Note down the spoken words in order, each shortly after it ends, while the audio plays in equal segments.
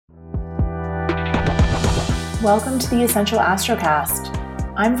Welcome to the Essential Astrocast.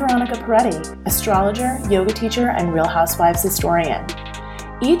 I'm Veronica Peretti, astrologer, yoga teacher, and Real Housewives historian.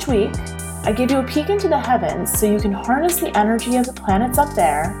 Each week, I give you a peek into the heavens so you can harness the energy of the planets up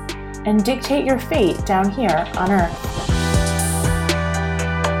there and dictate your fate down here on Earth.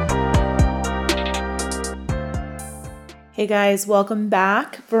 Hey guys, welcome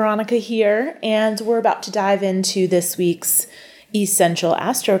back. Veronica here, and we're about to dive into this week's Essential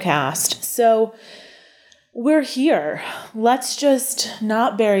Astrocast. So, we're here. Let's just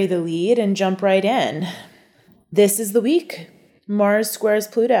not bury the lead and jump right in. This is the week. Mars squares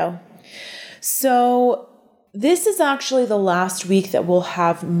Pluto. So this is actually the last week that we'll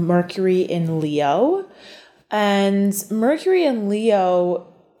have Mercury in Leo. And Mercury in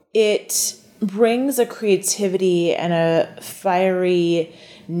Leo, it brings a creativity and a fiery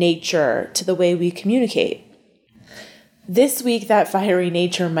nature to the way we communicate. This week, that fiery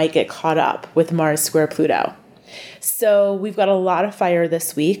nature might get caught up with Mars square Pluto. So we've got a lot of fire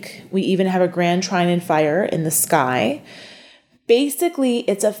this week. We even have a grand trine in fire in the sky. Basically,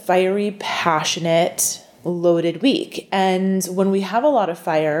 it's a fiery, passionate, loaded week. And when we have a lot of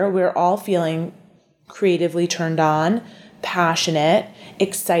fire, we're all feeling creatively turned on, passionate,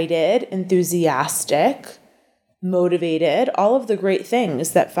 excited, enthusiastic, motivated, all of the great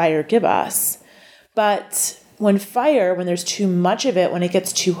things that fire give us. But when there's too much of it, when it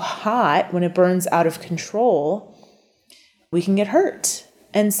gets too hot, when it burns out of control, we can get hurt.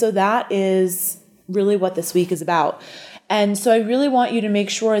 And so that is really what this week is about. And so I really want you to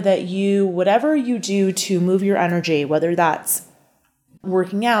make sure that whatever you do to move your energy, whether that's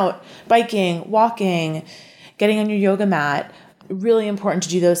working out, biking, walking, getting on your yoga mat, really important to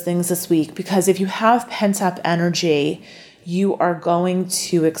do those things this week, because if you have pent-up energy, you are going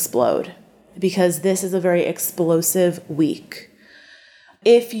to explode. Because this is a very explosive week.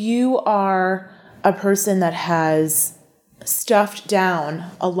 If you are a person that has stuffed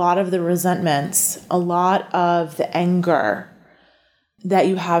down a lot of the resentments, a lot of the anger that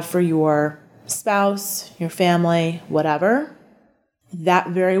you have for your spouse, your family, whatever, that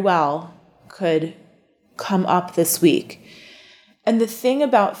very well could come up this week. And the thing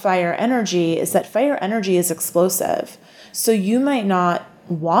about fire energy is that fire energy is explosive. So you might not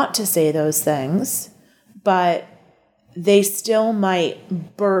want to say those things, but they still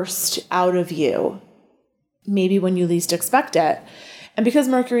might burst out of you, maybe when you least expect it. And because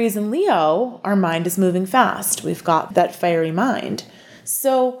Mercury is in Leo, our mind is moving fast. We've got that fiery mind.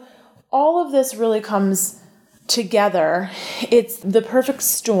 So all of this really comes together. It's the perfect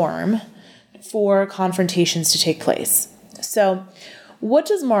storm for confrontations to take place. So what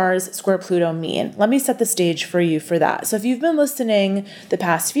does Mars square Pluto mean? Let me set the stage for you for that. So if you've been listening the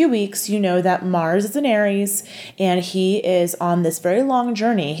past few weeks, you know that Mars is in Aries and he is on this very long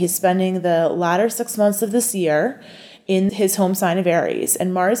journey. He's spending the latter 6 months of this year in his home sign of Aries.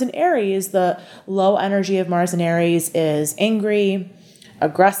 And Mars in Aries, the low energy of Mars in Aries is angry,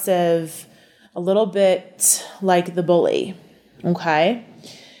 aggressive, a little bit like the bully, okay?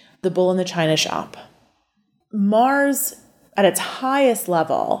 The bull in the china shop. Mars, at its highest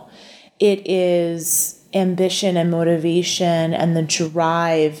level, it is ambition and motivation and the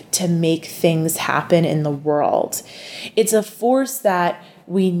drive to make things happen in the world. It's a force that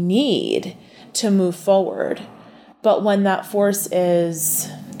we need to move forward. But when that force is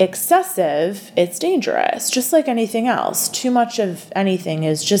excessive, it's dangerous, just like anything else. Too much of anything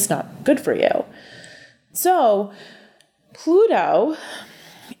is just not good for you. So Pluto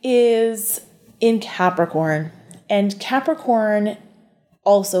is in Capricorn. And Capricorn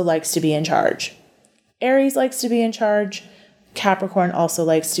also likes to be in charge. Aries likes to be in charge. Capricorn also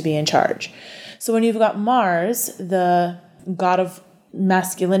likes to be in charge. So when you've got Mars, the god of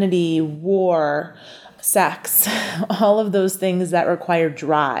masculinity, war, sex, all of those things that require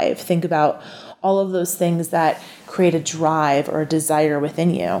drive. Think about all of those things that create a drive or a desire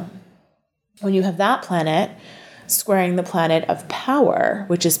within you. When you have that planet squaring the planet of power,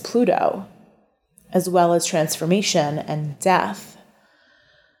 which is Pluto, as well as transformation and death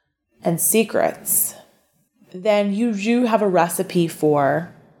and secrets, then you do have a recipe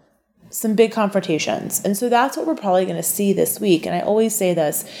for some big confrontations. And so that's what we're probably going to see this week. And I always say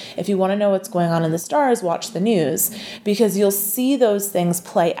this, if you want to know what's going on in the stars, watch the news, because you'll see those things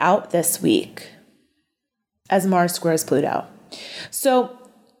play out this week as Mars squares Pluto. So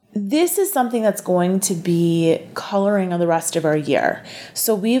this is something that's going to be coloring on the rest of our year.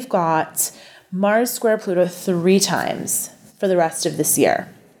 So we've got Mars square Pluto 3 times for the rest of this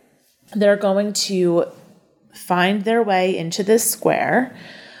year. They're going to find their way into this square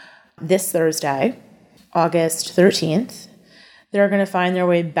this Thursday, August 13th. They're going to find their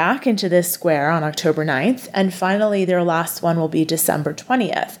way back into this square on October 9th. And finally, their last one will be December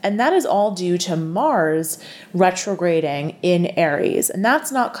 20th. And that is all due to Mars retrograding in Aries. And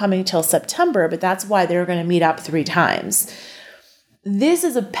that's not coming till September, but that's why they're going to meet up 3 times. This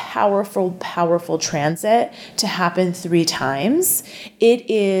is a powerful, powerful transit to happen 3 times.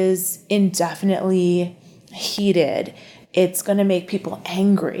 It is indefinitely heated. It's going to make people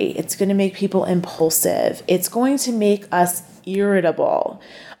angry. It's going to make people impulsive. It's going to make us irritable.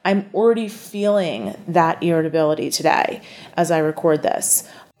 I'm already feeling that irritability today as I record this.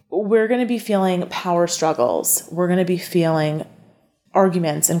 We're going to be feeling power struggles. We're going to be feeling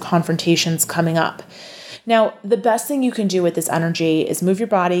arguments and confrontations coming up. Now, the best thing you can do with this energy is move your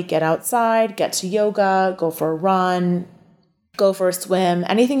body, get outside, get to yoga, go for a run, go for a swim.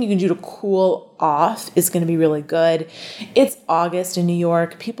 Anything you can do to cool off is going to be really good. It's August in New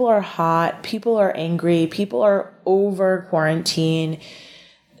York. People are hot. People are angry. People are over quarantine.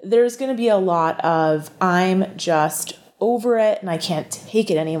 There's going to be a lot of, I'm just over it and I can't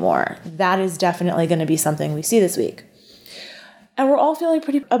take it anymore. That is definitely going to be something we see this week. And we're all feeling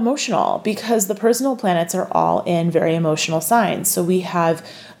pretty emotional because the personal planets are all in very emotional signs. So we have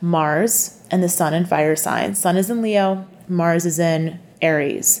Mars and the Sun in fire signs. Sun is in Leo, Mars is in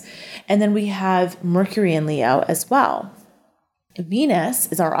Aries. And then we have Mercury in Leo as well.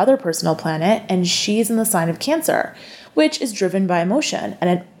 Venus is our other personal planet, and she's in the sign of Cancer, which is driven by emotion.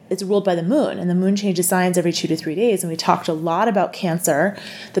 And it's ruled by the moon, and the moon changes signs every 2 to 3 days. And we talked a lot about Cancer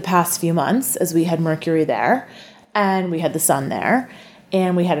the past few months as we had Mercury there. And we had the sun there,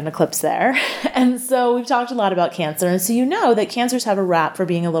 and we had an eclipse there. And so we've talked a lot about Cancer. And so you know that Cancers have a rap for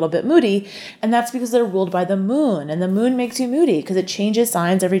being a little bit moody, and that's because they're ruled by the moon. And the moon makes you moody because it changes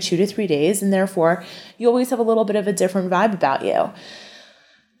signs every 2 to 3 days, and therefore you always have a little bit of a different vibe about you.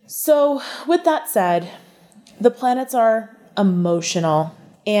 So with that said, the planets are emotional,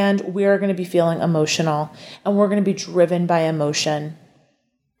 and we're going to be feeling emotional, and we're going to be driven by emotion.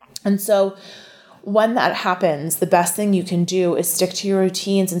 And so when that happens, the best thing you can do is stick to your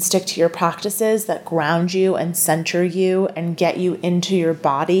routines and stick to your practices that ground you and center you and get you into your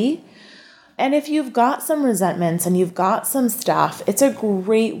body. And if you've got some resentments and you've got some stuff, it's a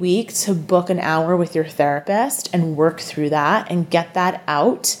great week to book an hour with your therapist and work through that and get that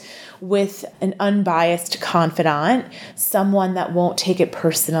out with an unbiased confidant, someone that won't take it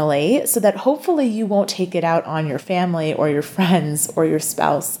personally, so that hopefully you won't take it out on your family or your friends or your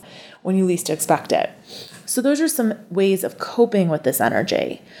spouse when you least expect it. So those are some ways of coping with this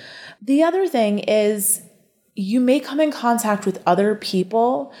energy. The other thing is you may come in contact with other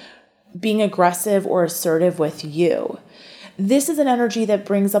people being aggressive or assertive with you. This is an energy that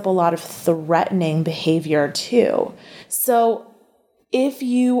brings up a lot of threatening behavior too. So if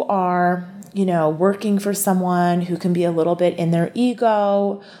you are, working for someone who can be a little bit in their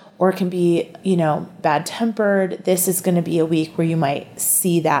ego or can be, bad-tempered, this is going to be a week where you might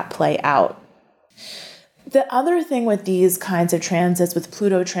see that play out. The other thing with these kinds of transits, with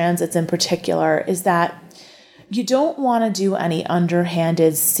Pluto transits in particular, is that you don't want to do any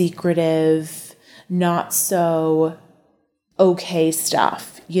underhanded, secretive, not so okay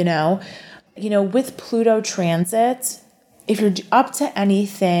stuff, With Pluto transit, if you're up to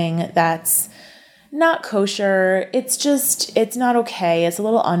anything that's not kosher, it's not okay. It's a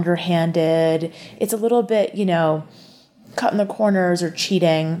little underhanded. It's a little bit, cutting the corners or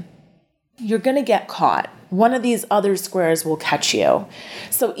cheating. You're going to get caught. One of these other squares will catch you.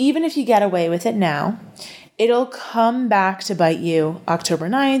 So even if you get away with it now, it'll come back to bite you October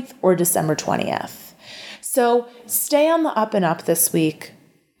 9th or December 20th. So stay on the up and up this week.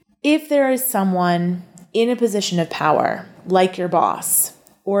 If there is someone in a position of power, like your boss,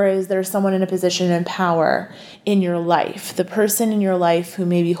 or is there someone in a position of power in your life, the person in your life who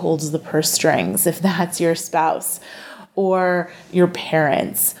maybe holds the purse strings, if that's your spouse, or your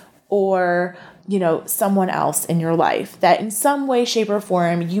parents, or someone else in your life that in some way, shape, or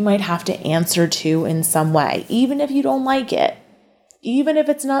form you might have to answer to in some way, even if you don't like it, even if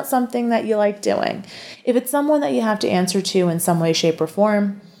it's not something that you like doing. If it's someone that you have to answer to in some way, shape, or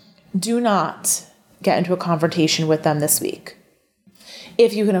form, do not get into a confrontation with them this week,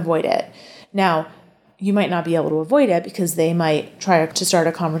 if you can avoid it. Now, you might not be able to avoid it because they might try to start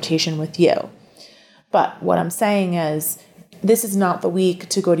a confrontation with you. But what I'm saying is, this is not the week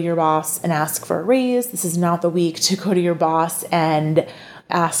to go to your boss and ask for a raise. This is not the week to go to your boss and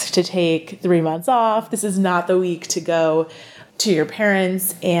ask to take 3 months off. This is not the week to go to your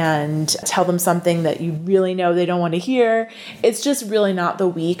parents and tell them something that you really know they don't want to hear. It's just really not the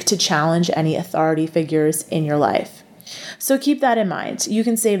week to challenge any authority figures in your life. So keep that in mind. You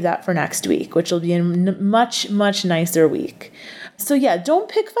can save that for next week, which will be a much, much nicer week. So yeah, don't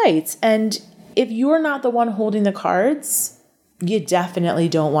pick fights. And if you're not the one holding the cards, you definitely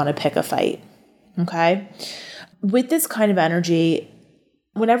don't want to pick a fight. Okay? With this kind of energy,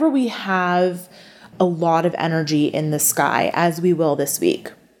 whenever we have a lot of energy in the sky, as we will this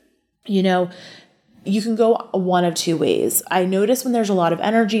week, you can go one of two ways. I notice when there's a lot of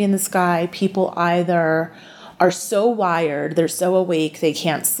energy in the sky, people either are so wired, they're so awake, they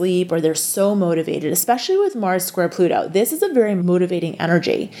can't sleep, or they're so motivated, especially with Mars square Pluto. This is a very motivating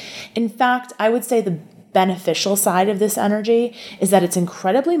energy. In fact, I would say the beneficial side of this energy is that it's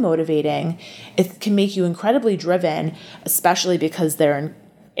incredibly motivating. It can make you incredibly driven, especially because they're in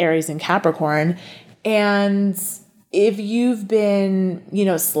Aries and Capricorn. And if you've been,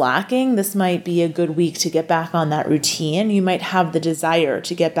 slacking, this might be a good week to get back on that routine. You might have the desire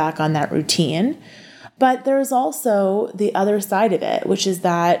to get back on that routine. But there's also the other side of it, which is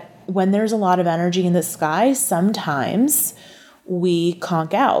that when there's a lot of energy in the sky, sometimes we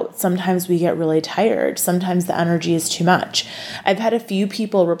conk out. Sometimes we get really tired. Sometimes the energy is too much. I've had a few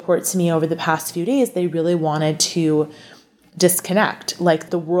people report to me over the past few days they really wanted to disconnect.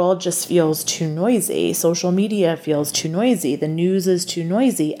 Like the world just feels too noisy. Social media feels too noisy. The news is too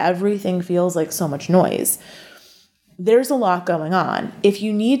noisy. Everything feels like so much noise. There's a lot going on. If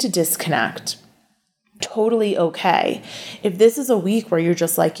you need to disconnect, totally okay. If this is a week where you're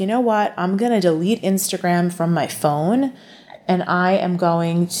just like, you know what, I'm going to delete Instagram from my phone and I am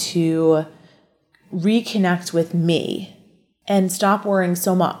going to reconnect with me and stop worrying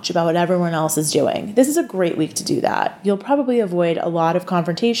so much about what everyone else is doing. This is a great week to do that. You'll probably avoid a lot of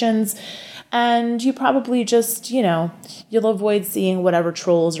confrontations and you probably just, you'll avoid seeing whatever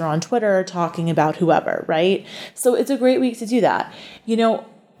trolls are on Twitter talking about whoever, right? So it's a great week to do that.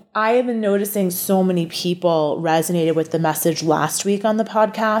 I have been noticing so many people resonated with the message last week on the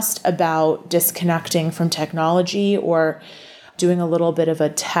podcast about disconnecting from technology or doing a little bit of a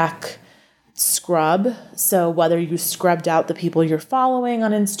tech scrub. So whether you scrubbed out the people you're following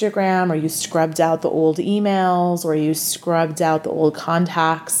on Instagram or you scrubbed out the old emails or you scrubbed out the old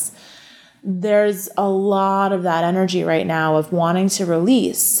contacts, there's a lot of that energy right now of wanting to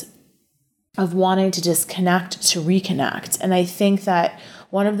release, of wanting to disconnect, to reconnect. And I think that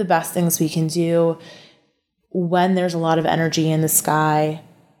one of the best things we can do when there's a lot of energy in the sky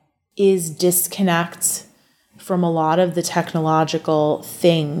is disconnect from a lot of the technological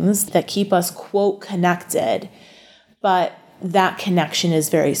things that keep us, quote, connected, but that connection is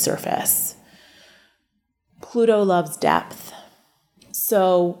very surface. Pluto loves depth.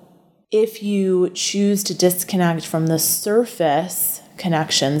 So if you choose to disconnect from the surface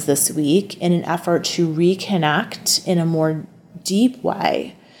connections this week in an effort to reconnect in a more deep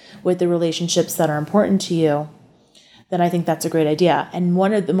way with the relationships that are important to you, then I think that's a great idea. And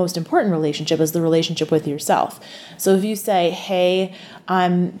one of the most important relationships is the relationship with yourself. So if you say, hey,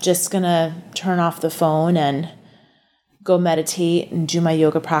 I'm just going to turn off the phone and go meditate and do my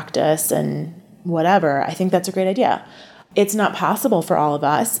yoga practice and whatever, I think that's a great idea. It's not possible for all of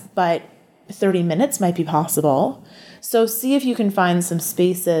us, but 30 minutes might be possible. So see if you can find some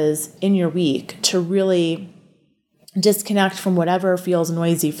spaces in your week to really disconnect from whatever feels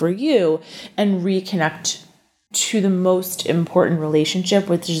noisy for you and reconnect to the most important relationship,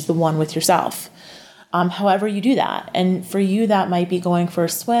 which is the one with yourself. However you do that. And for you, that might be going for a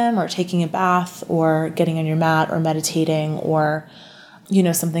swim or taking a bath or getting on your mat or meditating or,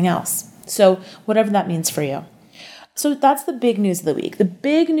 something else. So whatever that means for you. So that's the big news of the week. The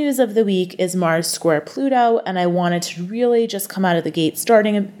big news of the week is Mars square Pluto, and I wanted to really just come out of the gate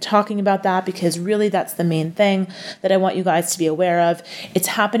starting talking about that because really that's the main thing that I want you guys to be aware of. It's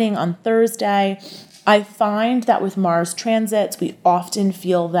happening on Thursday. I find that with Mars transits, we often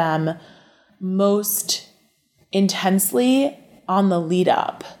feel them most intensely on the lead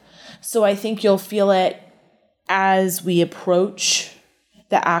up. So I think you'll feel it as we approach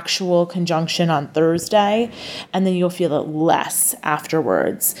the actual conjunction on Thursday, and then you'll feel it less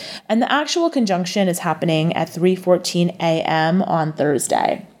afterwards. And the actual conjunction is happening at 3:14 a.m. on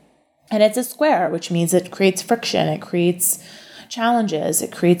Thursday. And it's a square, which means it creates friction, it creates challenges,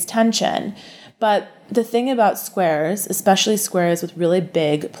 it creates tension. But the thing about squares, especially squares with really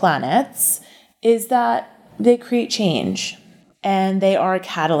big planets, is that they create change, and they are a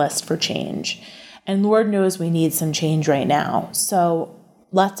catalyst for change. And Lord knows we need some change right now. So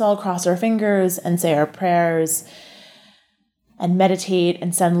let's all cross our fingers and say our prayers and meditate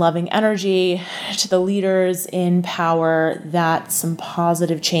and send loving energy to the leaders in power that some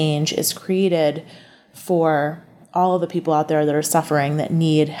positive change is created for all of the people out there that are suffering, that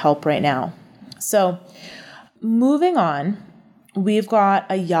need help right now. So moving on, we've got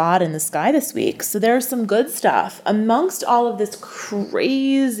a yacht in the sky this week. So there's some good stuff amongst all of this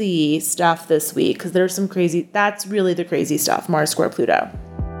crazy stuff this week, because there's some crazy, that's really the crazy stuff, Mars square Pluto.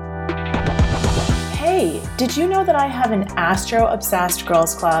 Hey, did you know that I have an astro-obsessed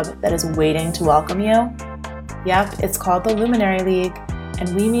girls club that is waiting to welcome you? Yep, it's called the Luminary League,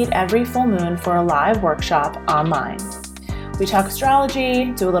 and we meet every full moon for a live workshop online. We talk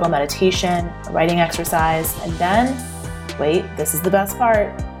astrology, do a little meditation, a writing exercise, and then, wait, this is the best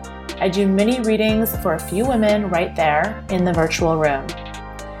part, I do mini readings for a few women right there in the virtual room.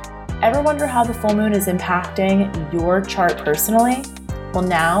 Ever wonder how the full moon is impacting your chart personally? Well,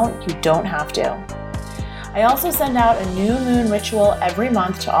 now you don't have to. I also send out a new moon ritual every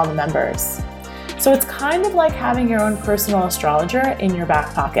month to all the members. So it's kind of like having your own personal astrologer in your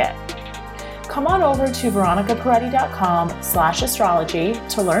back pocket. Come on over to veronicaperetti.com/astrology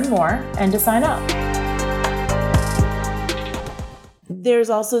to learn more and to sign up. There's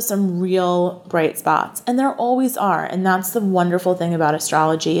also some real bright spots, and there always are. And that's the wonderful thing about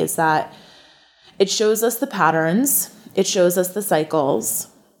astrology, is that it shows us the patterns, it shows us the cycles,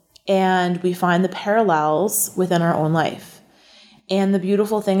 and we find the parallels within our own life. And the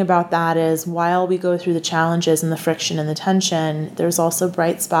beautiful thing about that is, while we go through the challenges and the friction and the tension, there's also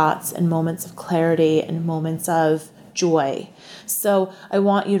bright spots and moments of clarity and moments of joy. So I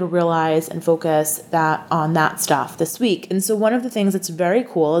want you to realize and focus on that stuff this week. And so one of the things that's very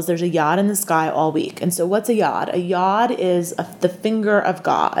cool is there's a yod in the sky all week. And so what's a yod? A yod is the finger of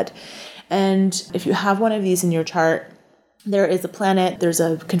God. And if you have one of these in your chart, there is a planet, there's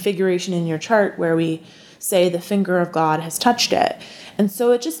a configuration in your chart where we say the finger of God has touched it. And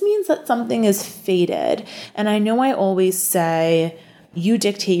so it just means that something is fated. And I know I always say, you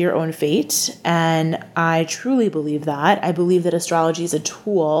dictate your own fate. And I truly believe that. I believe that astrology is a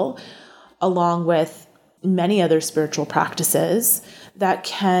tool, along with many other spiritual practices, that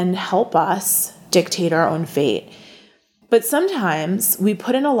can help us dictate our own fate. But sometimes we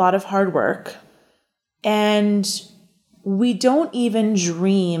put in a lot of hard work and we don't even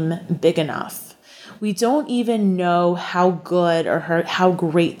dream big enough. We don't even know how good or how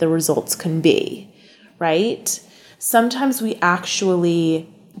great the results can be, right? Sometimes we actually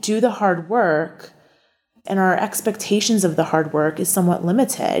do the hard work and our expectations of the hard work is somewhat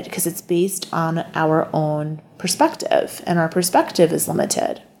limited because it's based on our own perspective, and our perspective is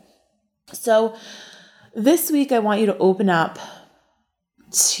limited. So this week, I want you to open up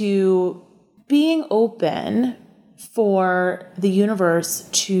to being open for the universe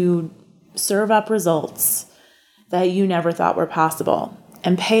to serve up results that you never thought were possible,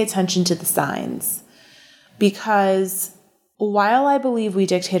 and pay attention to the signs. Because while I believe we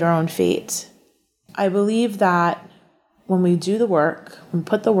dictate our own fate, I believe that when we do the work, when we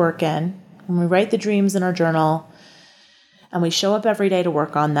put the work in, when we write the dreams in our journal, and we show up every day to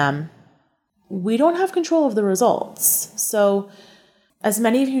work on them, we don't have control of the results. So as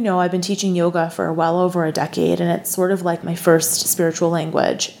many of you know, I've been teaching yoga for well over a decade, and it's sort of like my first spiritual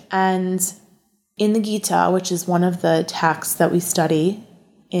language. And in the Gita, which is one of the texts that we study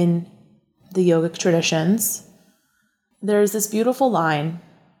in the yogic traditions, there's this beautiful line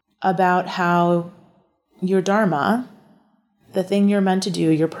about how your dharma, the thing you're meant to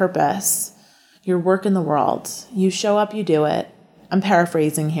do, your purpose, your work in the world, you show up, you do it. I'm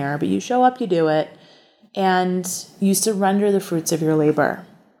paraphrasing here, but you show up, you do it. And you surrender the fruits of your labor.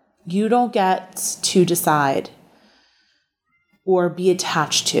 You don't get to decide or be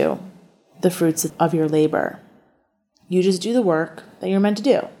attached to the fruits of your labor. You just do the work that you're meant to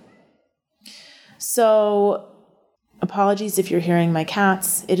do. So, apologies if you're hearing my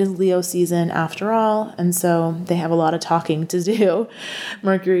cats. It is Leo season after all, and so they have a lot of talking to do.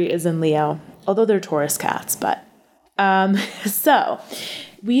 Mercury is in Leo, although they're Taurus cats. But so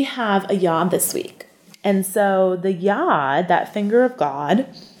we have a yod this week. And so the yod, that finger of God,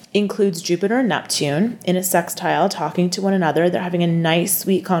 includes Jupiter and Neptune in a sextile talking to one another. They're having a nice,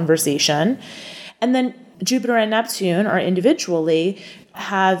 sweet conversation. And then Jupiter and Neptune are individually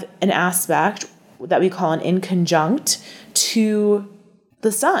have an aspect that we call an inconjunct to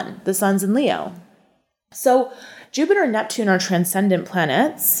the sun. The sun's in Leo. So Jupiter and Neptune are transcendent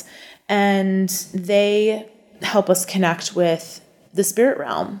planets, and they help us connect with the spirit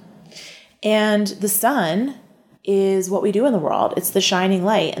realm. And the sun is what we do in the world. It's the shining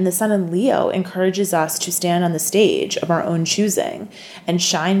light. And the sun in Leo encourages us to stand on the stage of our own choosing and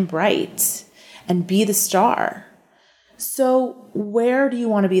shine bright and be the star. So where do you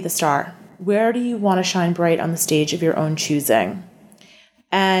want to be the star? Where do you want to shine bright on the stage of your own choosing?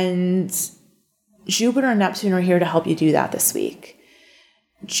 And Jupiter and Neptune are here to help you do that this week.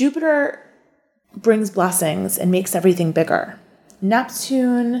 Jupiter brings blessings and makes everything bigger.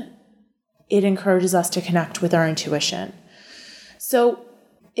 Neptune, it encourages us to connect with our intuition. So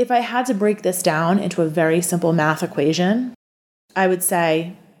if I had to break this down into a very simple math equation, I would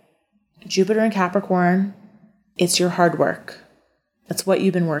say Jupiter in Capricorn, it's your hard work. That's what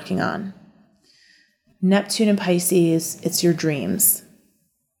you've been working on. Neptune in Pisces, it's your dreams.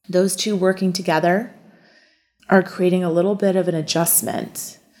 Those two working together are creating a little bit of an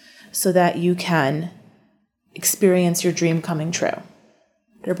adjustment so that you can experience your dream coming true.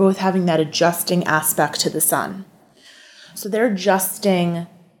 They're both having that adjusting aspect to the sun. So they're adjusting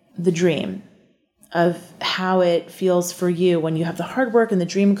the dream of how it feels for you when you have the hard work and the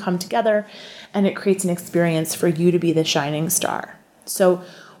dream come together, and it creates an experience for you to be the shining star. So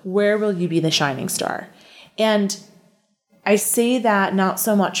where will you be the shining star? And I say that not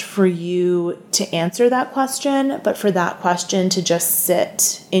so much for you to answer that question, but for that question to just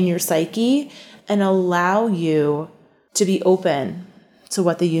sit in your psyche and allow you to be open to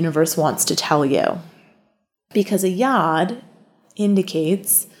what the universe wants to tell you. Because a yod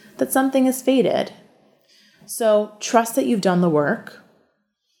indicates that something is fated. So trust that you've done the work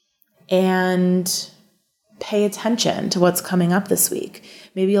and pay attention to what's coming up this week.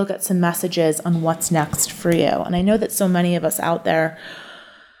 Maybe you'll get some messages on what's next for you. And I know that so many of us out there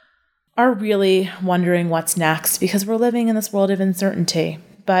are really wondering what's next because we're living in this world of uncertainty.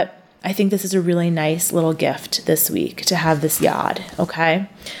 But I think this is a really nice little gift this week to have this yod, okay?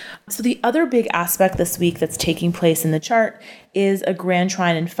 So the other big aspect this week that's taking place in the chart is a grand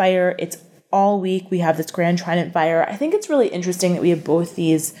trine in fire. It's all week we have this grand trine in fire. I think it's really interesting that we have both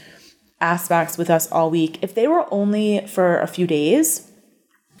these aspects with us all week. If they were only for a few days,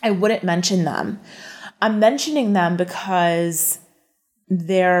 I wouldn't mention them. I'm mentioning them because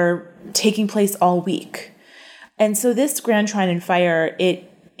they're taking place all week. And so this grand trine in fire,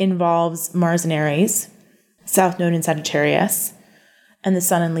 it involves Mars in Aries, South Node in Sagittarius, and the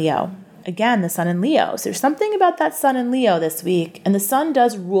Sun in Leo. Again, the Sun in Leo. So there's something about that Sun in Leo this week, and the Sun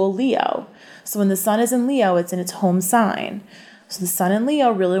does rule Leo. So when the Sun is in Leo, it's in its home sign. So the Sun in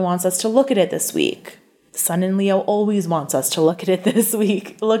Leo really wants us to look at it this week. The Sun in Leo always wants us to look at it this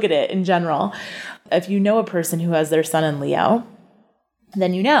week. Look at it in general. If you know a person who has their Sun in Leo,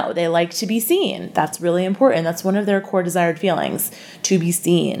 then you know they like to be seen. That's really important. That's one of their core desired feelings, to be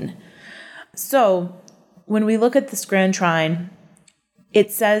seen. So when we look at this grand trine, it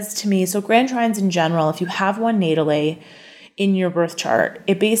says to me, so grand trines in general, if you have one natally in your birth chart,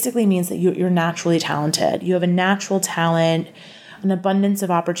 it basically means that you're naturally talented. You have a natural talent, an abundance of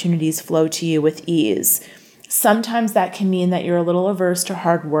opportunities flow to you with ease. Sometimes that can mean that you're a little averse to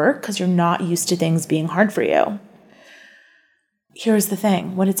hard work because you're not used to things being hard for you. Here's the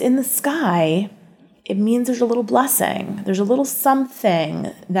thing. When it's in the sky, it means there's a little blessing. There's a little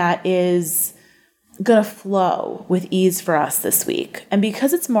something that is going to flow with ease for us this week. And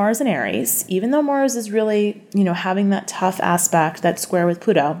because it's Mars in Aries, even though Mars is really, having that tough aspect, that square with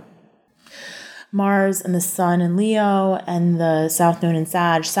Pluto, Mars and the Sun in Leo and the South Node in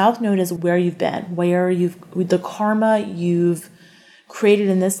Sag. South Node is where you've been, the karma you've created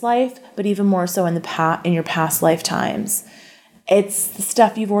in this life, but even more so in your past lifetimes. It's the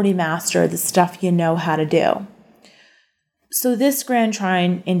stuff you've already mastered, the stuff you know how to do. So this grand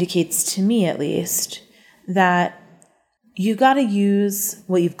trine indicates to me, at least, that you got to use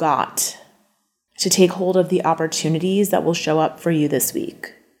what you've got to take hold of the opportunities that will show up for you this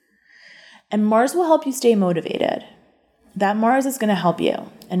week. And Mars will help you stay motivated. That Mars is going to help you.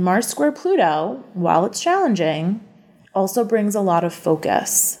 And Mars square Pluto, while it's challenging, also brings a lot of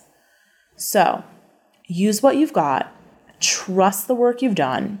focus. So use what you've got. Trust the work you've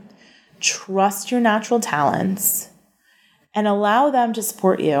done. Trust your natural talents. And allow them to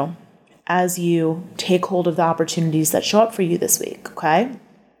support you as you take hold of the opportunities that show up for you this week, okay?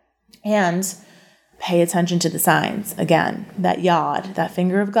 And pay attention to the signs. Again, that yod, that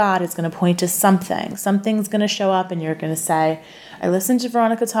finger of God is going to point to something. Something's going to show up and you're going to say, I listened to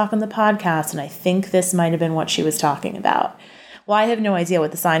Veronica talk on the podcast and I think this might have been what she was talking about. Well, I have no idea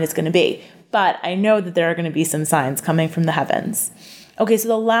what the sign is going to be, but I know that there are going to be some signs coming from the heavens. Okay, so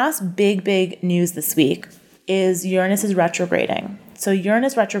the last big news this week is Uranus is retrograding. So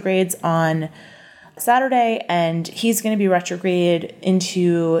Uranus retrogrades on Saturday, and he's going to be retrograde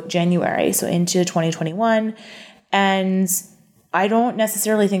into January, so into 2021. And I don't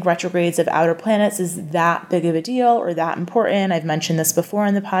necessarily think retrogrades of outer planets is that big of a deal or that important. I've mentioned this before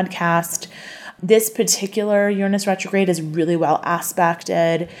on the podcast. This particular Uranus retrograde is really well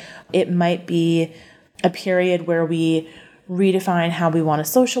aspected. It might be a period where we redefine how we want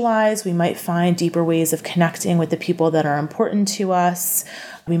to socialize. We might find deeper ways of connecting with the people that are important to us.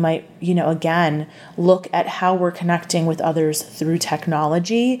 We might, again, look at how we're connecting with others through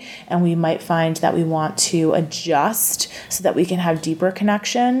technology, and we might find that we want to adjust so that we can have deeper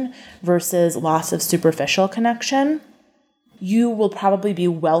connection versus lots of superficial connection. You will probably be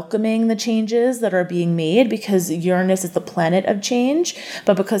welcoming the changes that are being made because Uranus is the planet of change,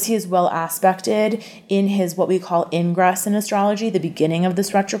 but because he is well aspected in his what we call ingress in astrology, the beginning of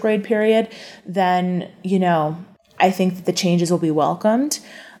this retrograde period, then, I think that the changes will be welcomed,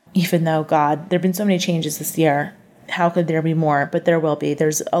 even though, God, there have been so many changes this year. How could there be more? But there will be.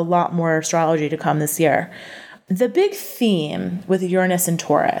 There's a lot more astrology to come this year. The big theme with Uranus and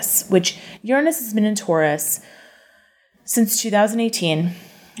Taurus, which Uranus has been in Taurus since 2018,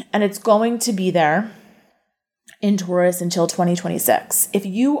 and it's going to be there in Taurus until 2026. If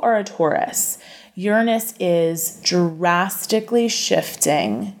you are a Taurus, Uranus is drastically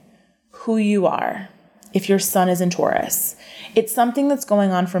shifting who you are if your sun is in Taurus. It's something that's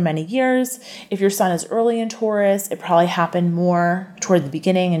going on for many years. If your sun is early in Taurus, it probably happened more toward the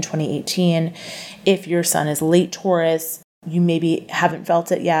beginning in 2018. If your sun is late Taurus, you maybe haven't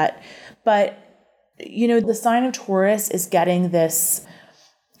felt it yet. But the sign of Taurus is getting this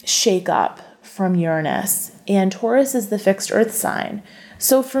shake up from Uranus, and Taurus is the fixed earth sign.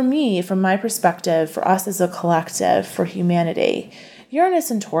 So for me, from my perspective, for us as a collective, for humanity,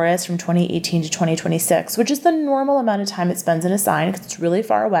 Uranus and Taurus from 2018 to 2026, which is the normal amount of time it spends in a sign because it's really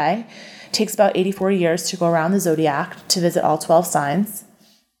far away, takes about 84 years to go around the zodiac to visit all 12 signs.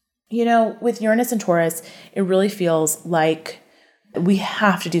 With Uranus and Taurus, it really feels like we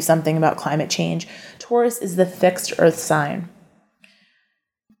have to do something about climate change. Taurus is the fixed earth sign.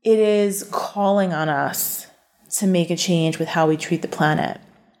 It is calling on us to make a change with how we treat the planet.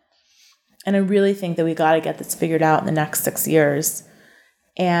 And I really think that we got to get this figured out in the next 6 years.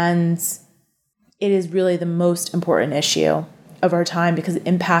 And it is really the most important issue of our time because it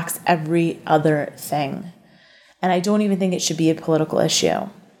impacts every other thing. And I don't even think it should be a political issue.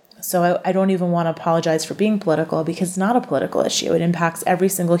 So I don't even want to apologize for being political because it's not a political issue. It impacts every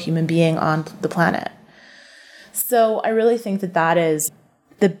single human being on the planet. So I really think that that is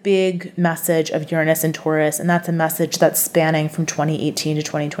the big message of Uranus and Taurus, and that's a message that's spanning from 2018 to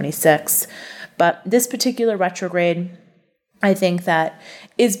 2026. But this particular retrograde, I think that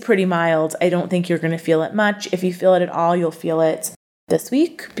is pretty mild. I don't think you're going to feel it much. If you feel it at all, you'll feel it this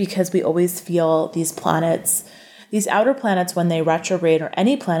week because we always feel these planets. These outer planets, when they retrograde, or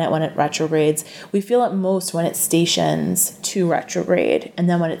any planet when it retrogrades, we feel it most when it stations to retrograde, and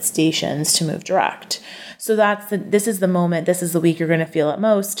then when it stations to move direct. So this is the moment, this is the week you're going to feel it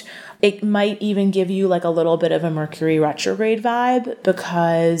most. It might even give you like a little bit of a Mercury retrograde vibe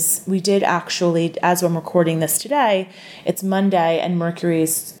because we did actually, as I'm recording this today, it's Monday and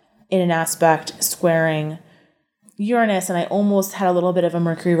Mercury's in an aspect squaring Uranus, and I almost had a little bit of a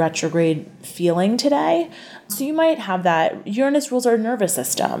Mercury retrograde feeling today. So you might have that. Uranus rules our nervous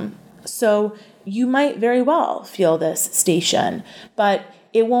system. So you might very well feel this station, but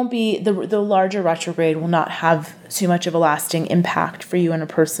it won't be, the larger retrograde will not have too much of a lasting impact for you on a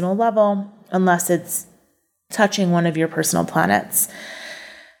personal level unless it's touching one of your personal planets.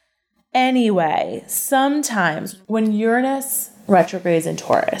 Anyway, sometimes when Uranus retrogrades in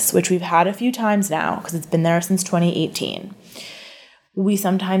Taurus, which we've had a few times now because it's been there since 2018, we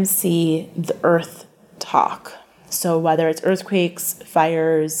sometimes see the earth talk. So whether it's earthquakes,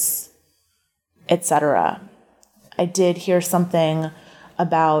 fires, etc. I did hear something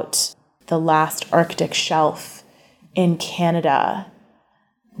about the last Arctic shelf in Canada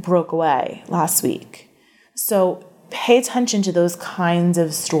broke away last week. So pay attention to those kinds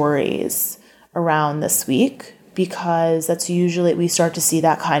of stories around this week because that's usually, we start to see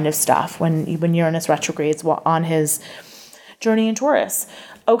that kind of stuff when Uranus retrogrades on his journey in Taurus.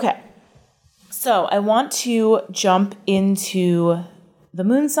 Okay, so I want to jump into the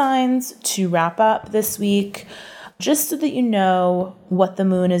moon signs to wrap up this week, just so that you know what the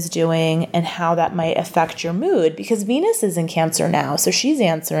moon is doing and how that might affect your mood, because Venus is in Cancer now, so she's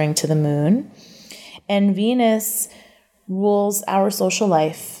answering to the moon, and Venus rules our social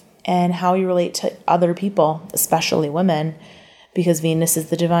life and how you relate to other people, especially women, because Venus is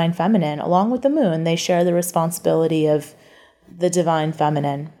the divine feminine. Along with the moon, they share the responsibility of the divine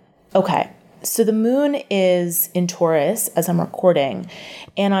feminine. Okay, so the moon is in Taurus as I'm recording,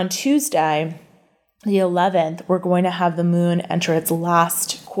 and on Tuesday, the 11th, we're going to have the moon enter its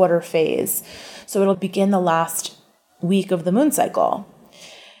last quarter phase. So it'll begin the last week of the moon cycle.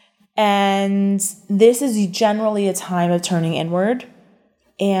 And this is generally a time of turning inward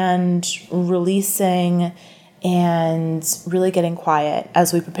and releasing and really getting quiet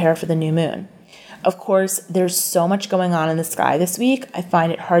as we prepare for the new moon. Of course, there's so much going on in the sky this week. I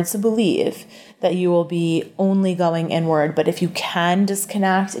find it hard to believe that you will be only going inward, but if you can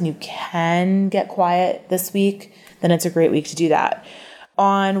disconnect and you can get quiet this week, then it's a great week to do that.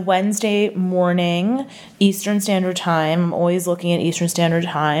 On Wednesday morning, Eastern Standard Time, I'm always looking at Eastern Standard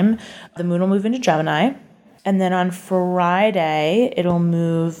Time, the moon will move into Gemini. And then on Friday, it'll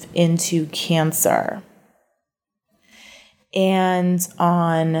move into Cancer. And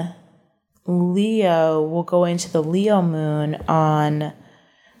on Leo, we'll go into the Leo moon on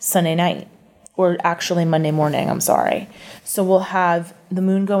Sunday night, or actually Monday morning, I'm sorry. So we'll have the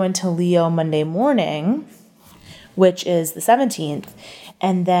moon go into Leo Monday morning, which is the 17th.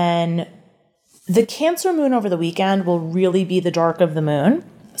 And then the Cancer moon over the weekend will really be the dark of the moon.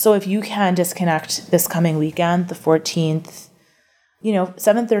 So if you can disconnect this coming weekend, the 14th,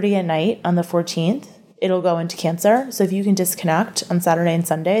 7:30 at night on the 14th, it'll go into Cancer. So if you can disconnect on Saturday and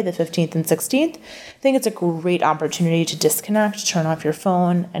Sunday, the 15th and 16th, I think it's a great opportunity to disconnect, turn off your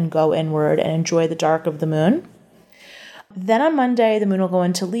phone, and go inward and enjoy the dark of the moon. Then on Monday, the moon will go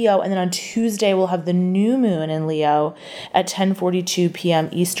into Leo, and then on Tuesday, we'll have the new moon in Leo at 10:42 p.m.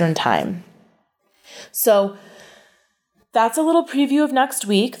 Eastern Time. So that's a little preview of next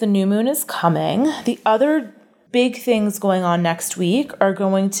week. The new moon is coming. The other big things going on next week are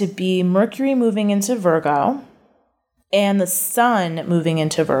going to be Mercury moving into Virgo and the Sun moving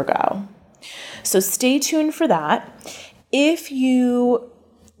into Virgo. So stay tuned for that. If you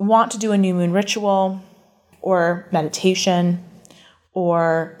want to do a new moon ritual or meditation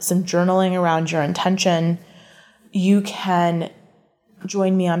or some journaling around your intention, you can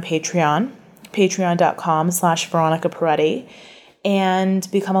join me on Patreon, patreon.com/Veronica Peretti, and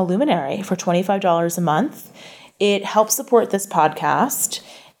become a luminary for $25 a month. It helps support this podcast,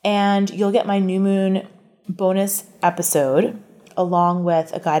 and you'll get my new moon bonus episode along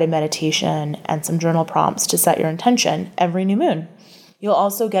with a guided meditation and some journal prompts to set your intention every new moon. You'll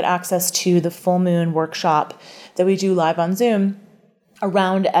also get access to the full moon workshop that we do live on Zoom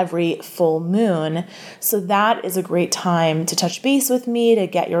around every full moon. So that is a great time to touch base with me, to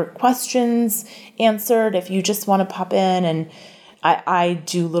get your questions answered. If you just want to pop in, and I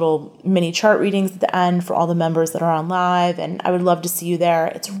do little mini chart readings at the end for all the members that are on live, and I would love to see you there.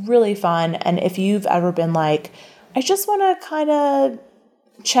 It's really fun. And if you've ever been like, I just want to kind of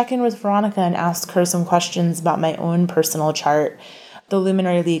check in with Veronica and ask her some questions about my own personal chart, the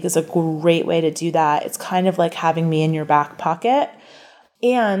Luminary League is a great way to do that. It's kind of like having me in your back pocket.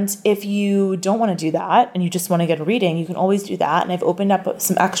 And if you don't want to do that and you just want to get a reading, you can always do that. And I've opened up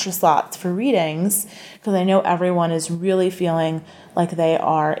some extra slots for readings because I know everyone is really feeling like they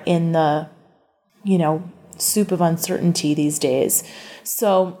are in the, soup of uncertainty these days.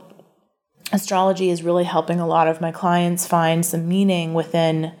 So astrology is really helping a lot of my clients find some meaning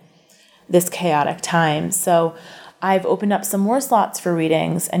within this chaotic time. So I've opened up some more slots for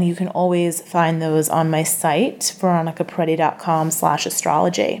readings, and you can always find those on my site,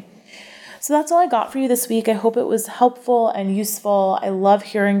 veronicaperetti.com/astrology. So that's all I got for you this week. I hope it was helpful and useful. I love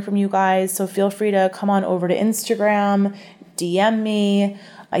hearing from you guys, so feel free to come on over to Instagram, DM me.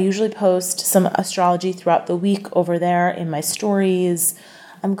 I usually post some astrology throughout the week over there in my stories.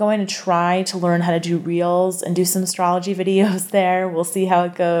 I'm going to try to learn how to do reels and do some astrology videos there. We'll see how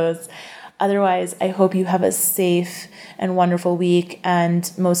it goes. Otherwise, I hope you have a safe and wonderful week,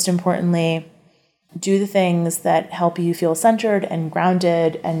 and most importantly, do the things that help you feel centered and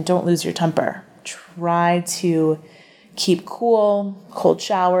grounded, and don't lose your temper. Try to keep cool, cold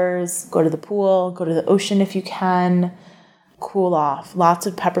showers, go to the pool, go to the ocean if you can, cool off. Lots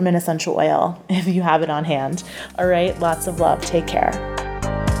of peppermint essential oil if you have it on hand. All right, lots of love. Take care.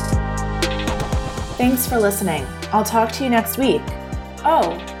 Thanks for listening. I'll talk to you next week.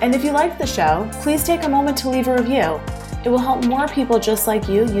 Oh, and if you liked the show, please take a moment to leave a review. It will help more people just like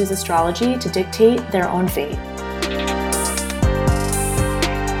you use astrology to dictate their own fate.